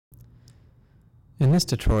In this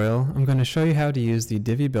tutorial, I'm going to show you how to use the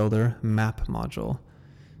Divi Builder map module.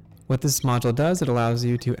 What this module does, it allows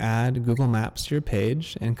you to add Google Maps to your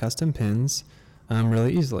page and custom pins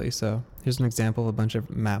really easily. So here's an example of a bunch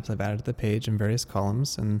of maps I've added to the page in various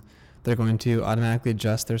columns, and they're going to automatically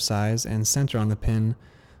adjust their size and center on the pin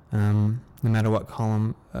no matter what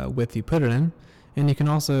column width you put it in. And you can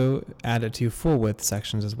also add it to full width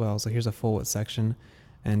sections as well. So here's a full width section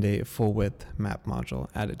and a full width map module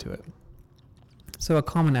added to it. So a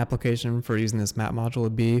common application for using this map module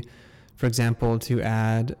would be, for example, to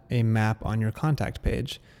add a map on your contact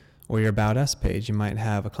page or your About Us page. You might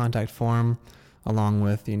have a contact form along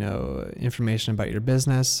with, information about your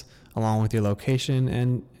business, along with your location,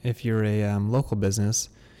 and if you're a local business,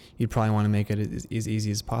 you'd probably want to make it as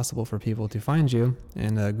easy as possible for people to find you,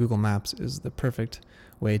 and Google Maps is the perfect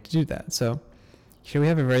way to do that. So here we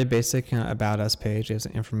have a very basic About Us page. It has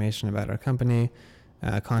information about our company,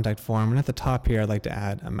 contact form, and at the top here I'd like to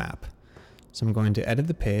add a map. So I'm going to edit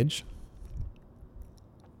the page,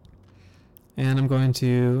 and I'm going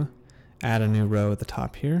to add a new row at the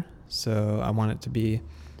top here. So I want it to be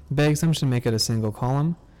big, so I'm just going to make it a single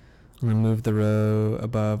column. I'm going to move the row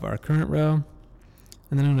above our current row,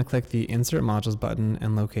 and then I'm going to click the Insert Modules button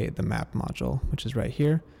and locate the Map module, which is right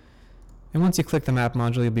here. And once you click the Map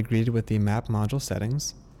module, you'll be greeted with the Map module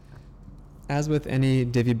settings. As with any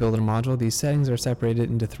Divi Builder module, these settings are separated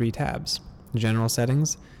into 3 tabs: General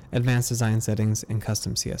Settings, Advanced Design Settings, and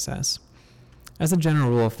Custom CSS. As a general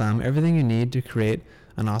rule of thumb, everything you need to create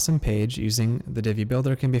an awesome page using the Divi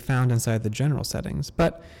Builder can be found inside the General Settings.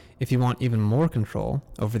 But if you want even more control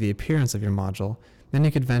over the appearance of your module, then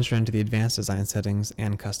you could venture into the Advanced Design Settings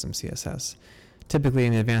and Custom CSS. Typically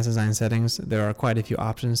in the Advanced Design Settings, there are quite a few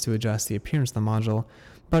options to adjust the appearance of the module,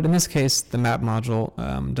 but in this case, the Map module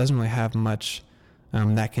doesn't really have much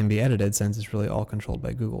that can be edited, since it's really all controlled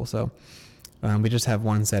by Google. So we just have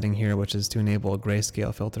one setting here, which is to enable a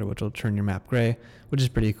grayscale filter, which will turn your map gray, which is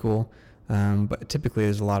pretty cool. But typically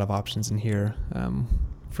there's a lot of options in here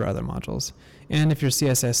for other modules. And if you're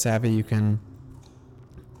CSS savvy, you can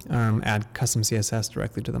add custom CSS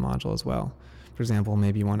directly to the module as well. For example,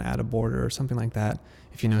 maybe you want to add a border or something like that.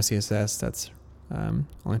 If you know CSS, that's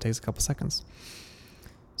only takes a couple seconds.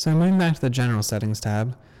 So moving back to the General Settings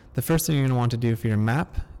tab, the first thing you're going to want to do for your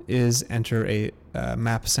map is enter a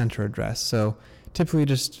map center address. So typically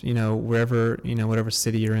just, wherever, whatever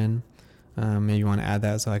city you're in, maybe you want to add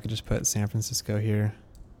that. So I could just put San Francisco here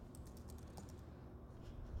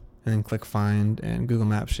and then click Find, and Google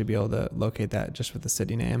Maps should be able to locate that just with the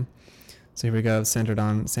city name. So here we go, centered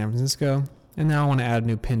on San Francisco. And now I want to add a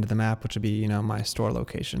new pin to the map, which would be, my store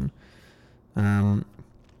location.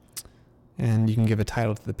 And you can give a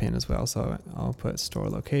title to the pin as well. So I'll put store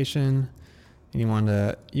location. And you want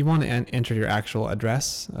to enter your actual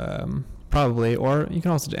address, probably, or you can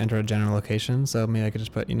also enter a general location. So maybe I could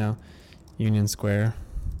just put, Union Square,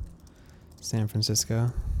 San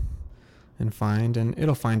Francisco, and find, and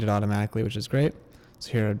it'll find it automatically, which is great.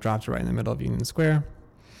 So here it dropped it right in the middle of Union Square.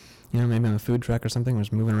 Maybe I'm a food truck or something, we're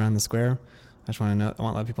just moving around the square. I want to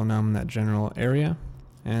let people know I'm in that general area.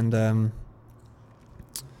 And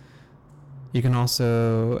you can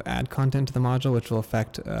also add content to the module, which will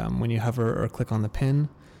affect when you hover or click on the pin.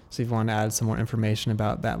 So if you want to add some more information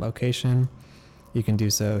about that location, you can do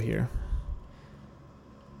so here.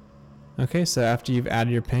 Okay, so after you've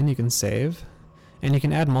added your pin, you can save. And you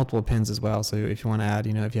can add multiple pins as well. So if you want to add,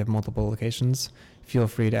 if you have multiple locations, feel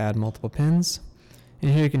free to add multiple pins.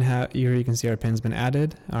 And here you can see our pin's been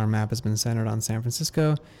added. Our map has been centered on San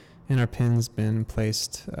Francisco, and our pin's been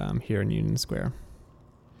placed here in Union Square.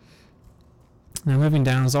 Now moving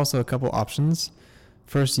down, there's also a couple options.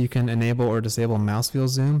 First, you can enable or disable mouse wheel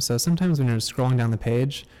zoom. So sometimes when you're scrolling down the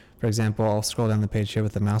page, for example, I'll scroll down the page here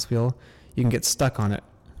with the mouse wheel, you can get stuck on it.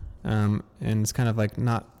 And it's kind of like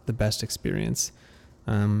not the best experience.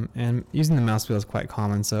 And using the mouse wheel is quite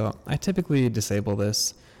common, so I typically disable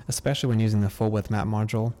this, especially when using the full width map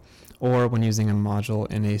module, or when using a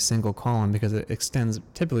module in a single column, because it extends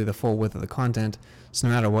typically the full width of the content. So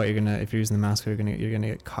no matter what, if you're using the mouse wheel, you're gonna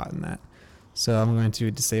get caught in that. So I'm going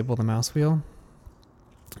to disable the mouse wheel.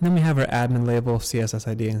 And then we have our admin label, CSS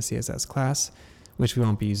ID, and CSS class, which we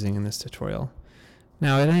won't be using in this tutorial.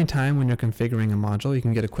 Now, at any time when you're configuring a module, you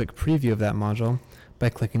can get a quick preview of that module by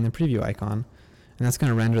clicking the preview icon. And that's going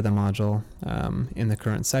to render the module in the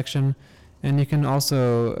current section. And you can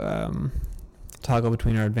also toggle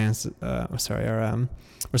between our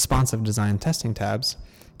responsive design testing tabs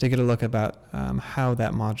to get a look about how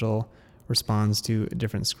that module responds to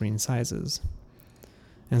different screen sizes.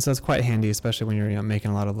 And so it's quite handy, especially when you're making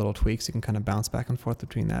a lot of little tweaks. You can kind of bounce back and forth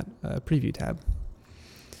between that preview tab.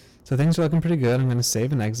 So So things are looking pretty good. I'm going to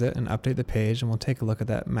save and exit and update the page, and we'll take a look at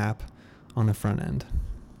that map on the front end.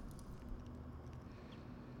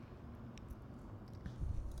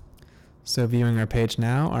 So viewing our page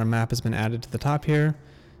now, our map has been added to the top here,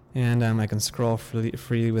 and I can scroll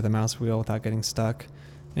freely with a mouse wheel without getting stuck.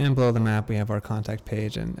 And below the map, we have our contact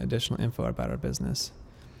page and additional info about our business.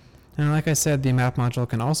 And like I said, the map module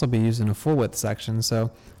can also be used in a full width section.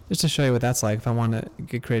 So just to show you what that's like, if I want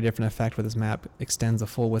to create a different effect where this map extends the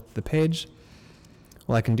full width of the page,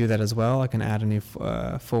 well, I can do that as well. I can add a new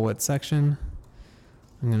full width section.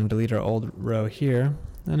 I'm going to delete our old row here.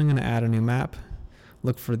 Then I'm going to add a new map.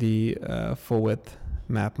 Look for the full width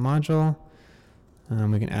map module.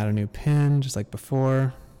 We can add a new pin just like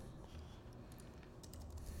before.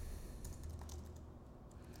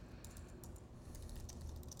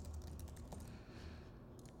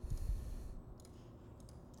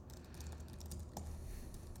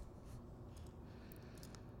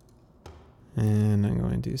 And I'm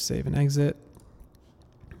going to save and exit.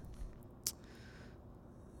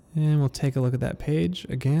 And we'll take a look at that page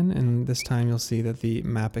again, and this time you'll see that the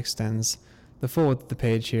map extends the full width of the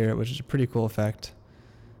page here, which is a pretty cool effect.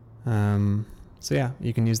 So yeah,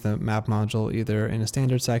 you can use the map module either in a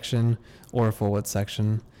standard section or a full width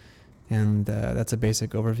section, and that's a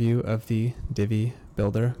basic overview of the Divi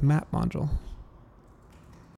Builder map module.